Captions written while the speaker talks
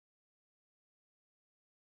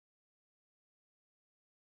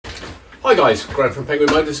Hi guys, Graham from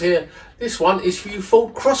Penguin Motors here. This one is for you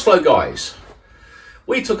Ford Crossflow guys.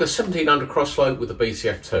 We took a 1700 Crossflow with a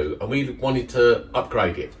BCF2 and we wanted to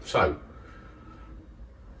upgrade it. So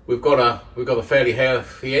we've got a fairly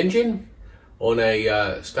healthy engine on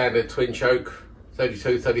a standard twin choke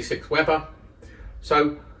 32-36 Weber.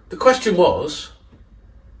 So the question was,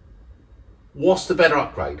 what's the better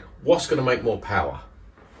upgrade? What's going to make more power?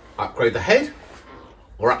 Upgrade the head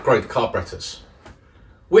or upgrade the carburetors?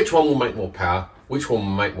 Which one will make more power? Which one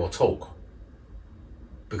will make more torque?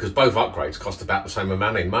 Because both upgrades cost about the same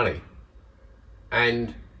amount in money.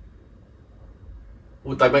 And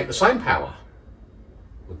would they make the same power?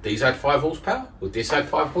 Would these add 5 horsepower? Would this add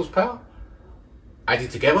 5 horsepower?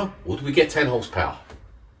 Added together, would we get 10 horsepower?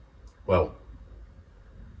 Well,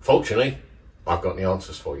 fortunately, I've got the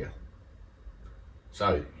answers for you.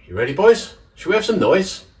 So, you ready boys? Should we have some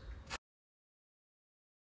noise?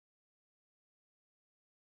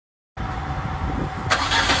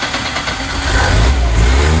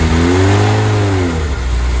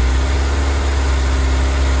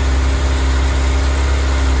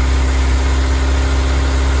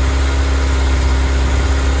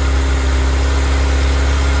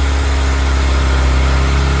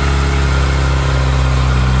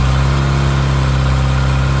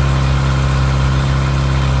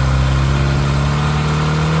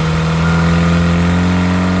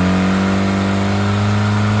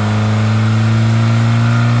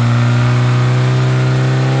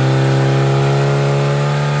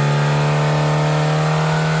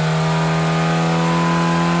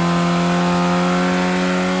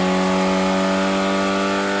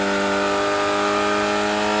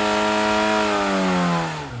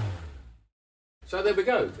 So there we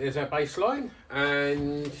go, there's our baseline,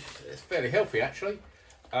 and it's fairly healthy actually.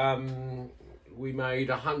 We made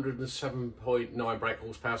 107.9 brake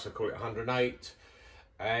horsepower, so call it 108,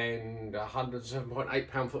 and 107.8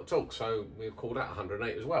 pound-foot torque, so we'll call that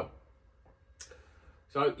 108 as well.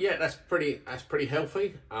 So yeah, that's pretty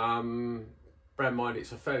healthy. Bear in mind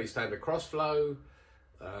it's a fairly standard crossflow.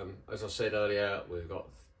 As I said earlier, we've got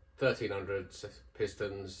 1300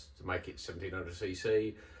 pistons to make it 1700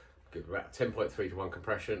 cc. Give about 10.3 to 1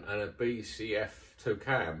 compression and a BCF2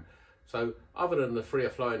 cam. So other than the freer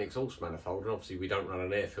flowing exhaust manifold, and obviously we don't run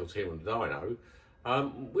an air filter here on the dyno,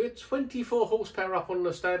 we're 24 horsepower up on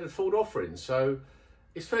the standard Ford offering, so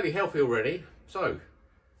it's fairly healthy already. So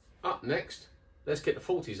up next, let's get the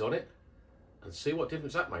 40s on it and see what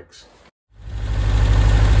difference that makes.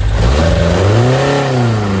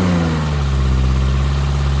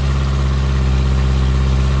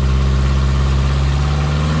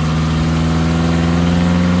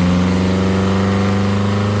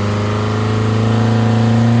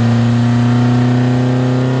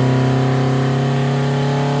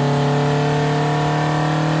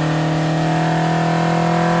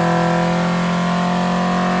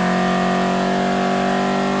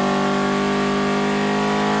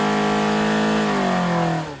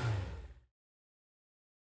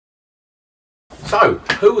 So,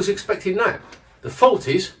 who was expecting that? The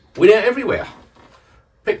 40s win out everywhere.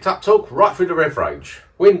 Picked up torque right through the rev range.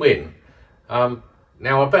 Win-win. Now,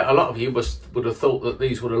 I bet a lot of you would have thought that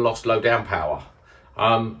these would have lost low down power.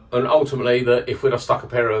 And ultimately, that if we'd have stuck a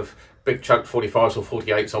pair of big choke 45s or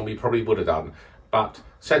 48s on, we probably would have done. But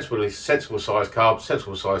sensible size carbs,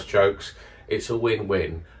 sensible size chokes, it's a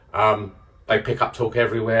win-win. They pick up torque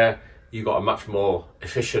everywhere. You've got a much more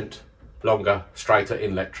efficient, longer, straighter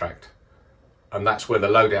inlet tract. And that's where the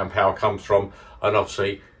low down power comes from, and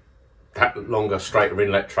obviously that longer, straighter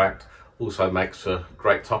inlet tract also makes a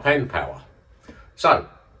great top end power. So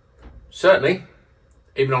certainly,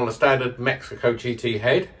 even on a standard Mexico GT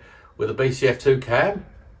head with a BCF2 cam,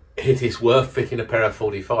 it is worth fitting a pair of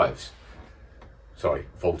 45s. Sorry,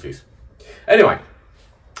 40s. Anyway,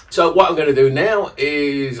 so what I'm going to do now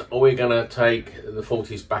is we're going to take the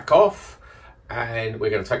 40s back off, and we're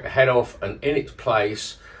going to take the head off, and in its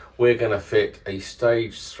place we're going to fit a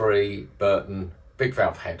stage 3 Burton big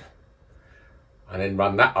valve head, and then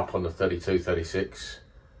run that up on the 32-36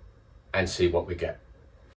 and see what we get.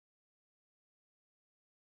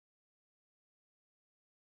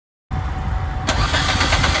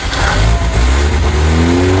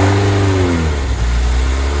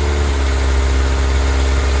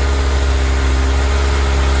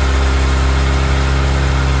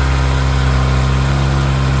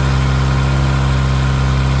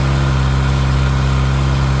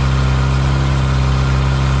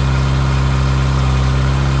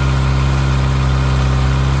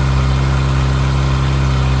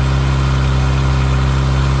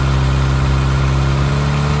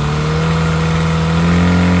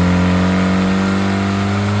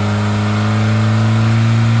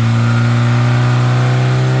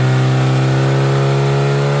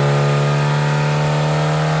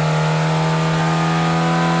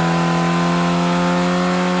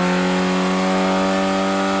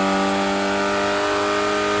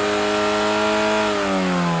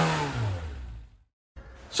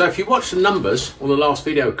 So if you watch the numbers on the last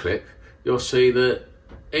video clip, you'll see that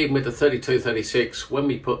even with the 3236, when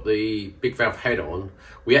we put the big valve head on,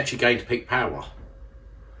 we actually gained peak power.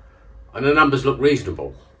 And the numbers look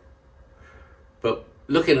reasonable. But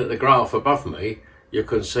looking at the graph above me, you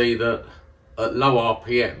can see that at low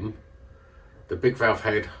RPM, the big valve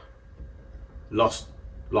head lost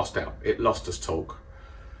out. It lost us torque.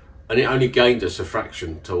 And it only gained us a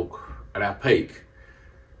fraction torque at our peak.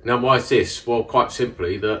 Now why is this? Well, quite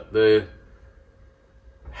simply that the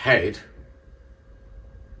head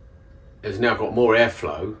has now got more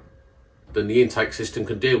airflow than the intake system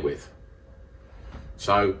can deal with.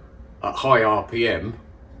 So at high RPM,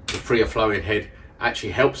 the freer flowing head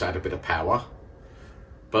actually helps add a bit of power,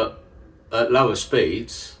 but at lower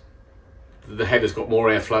speeds, the head has got more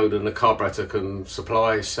airflow than the carburettor can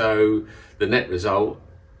supply, so the net result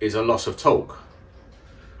is a loss of torque.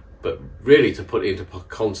 But really, to put it into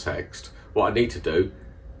context, what I need to do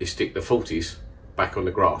is stick the 40s back on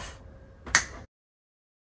the graph.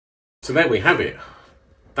 So there we have it.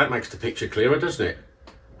 That makes the picture clearer, doesn't it?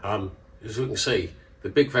 As you can see, the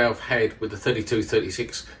big valve head with the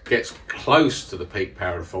 3236 gets close to the peak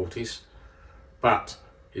power of 40s. But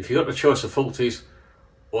if you've got the choice of 40s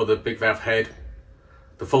or the big valve head,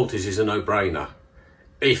 the 40s is a no-brainer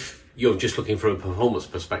if you're just looking from a performance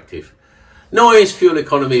perspective. Noise, fuel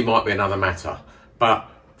economy might be another matter, but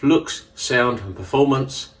looks, sound and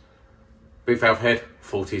performance, big valve head,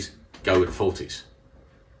 40s, go with the 40s.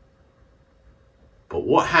 But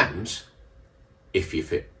what happens if you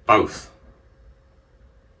fit both?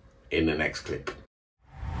 In the next clip.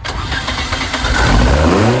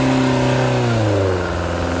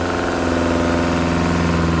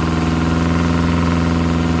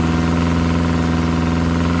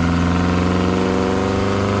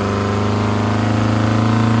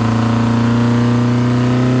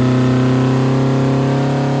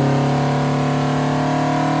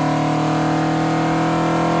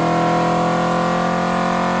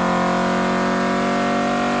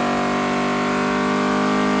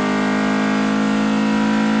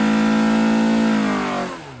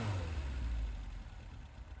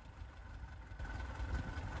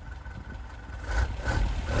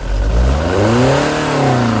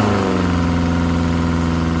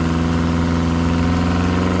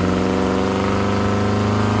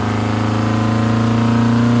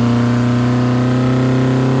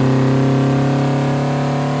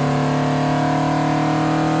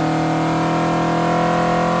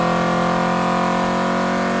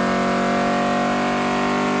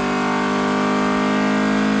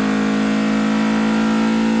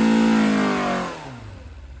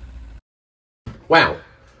 Wow,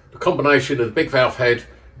 the combination of the big valve head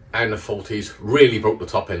and the 40s really brought the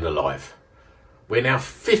top end alive. We're now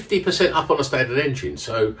 50% up on a standard engine,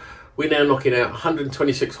 so we're now knocking out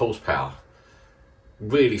 126 horsepower.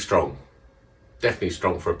 Really strong, definitely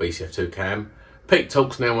strong for a BCF2 cam. Peak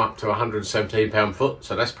torque's now up to 117 pound-foot,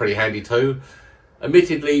 so that's pretty handy too.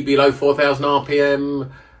 Admittedly below 4,000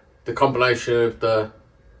 RPM, the combination of the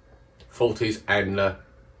 40s and the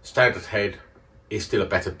standard head is still a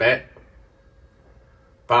better bet.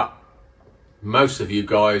 But most of you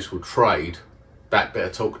guys will trade that bit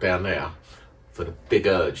of torque down there for the big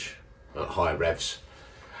urge at higher revs.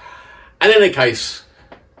 And in any case,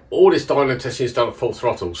 all this dyno testing is done at full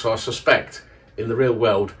throttle, so I suspect in the real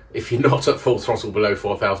world, if you're not at full throttle below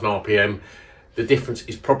 4,000 RPM, the difference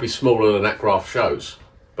is probably smaller than that graph shows.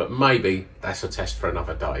 But maybe that's a test for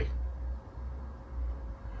another day.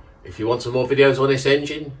 If you want some more videos on this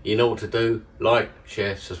engine, you know what to do. Like,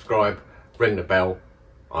 share, subscribe, ring the bell,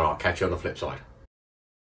 and I'll catch you on the flip side.